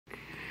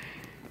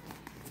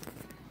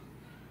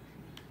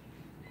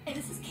Hey,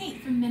 this is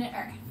Kate from Minute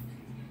Earth.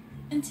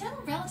 Until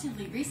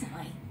relatively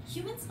recently,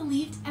 humans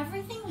believed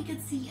everything we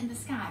could see in the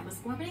sky was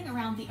orbiting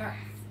around the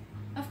Earth.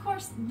 Of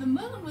course, the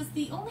moon was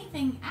the only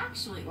thing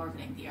actually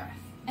orbiting the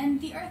Earth, and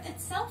the Earth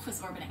itself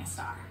was orbiting a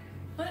star.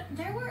 But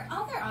there were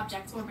other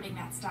objects orbiting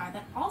that star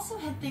that also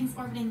had things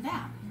orbiting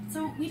them,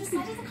 so we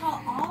decided to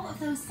call all of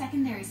those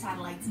secondary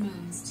satellites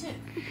moons too.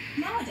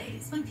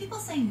 Nowadays, when people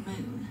say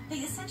moon,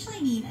 they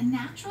essentially mean a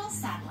natural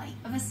satellite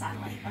of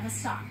a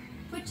star,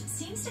 which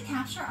seems to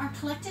capture our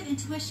collective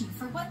intuition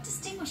for what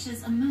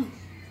distinguishes a moon.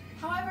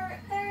 However,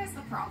 there is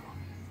a problem.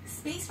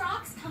 Space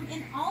rocks come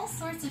in all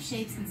sorts of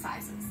shapes and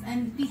sizes,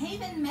 and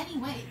behave in many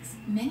ways,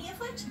 many of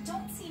which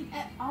don't seem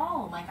at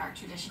all like our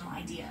traditional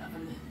idea of a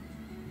moon.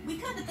 We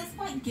could at this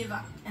point give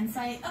up and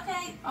say,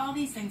 okay, all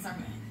these things are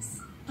moons.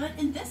 But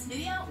in this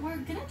video, we're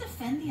gonna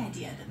defend the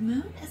idea that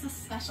moon is a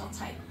special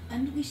title,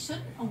 and we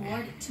shouldn't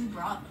award it too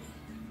broadly.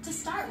 To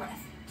start with,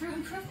 through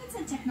improvements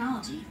in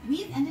technology,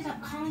 we've ended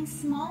up calling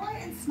smaller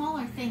and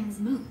smaller things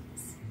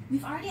moons.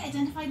 We've already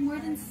identified more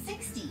than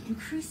 60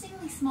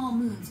 increasingly small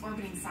moons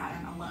orbiting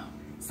Saturn alone,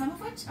 some of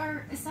which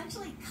are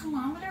essentially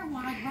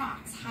kilometer-wide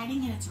rocks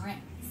hiding in its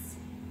rings.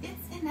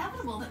 It's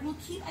inevitable that we'll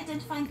keep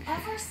identifying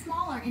ever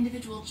smaller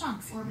individual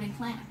chunks orbiting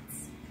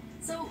planets.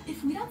 So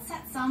if we don't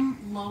set some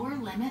lower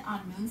limit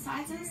on moon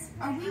sizes,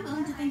 are we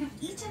willing to think of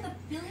each of the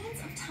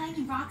billions of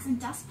tiny rocks and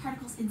dust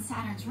particles in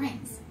Saturn's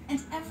rings,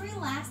 and every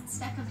last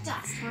speck of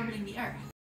dust orbiting the Earth?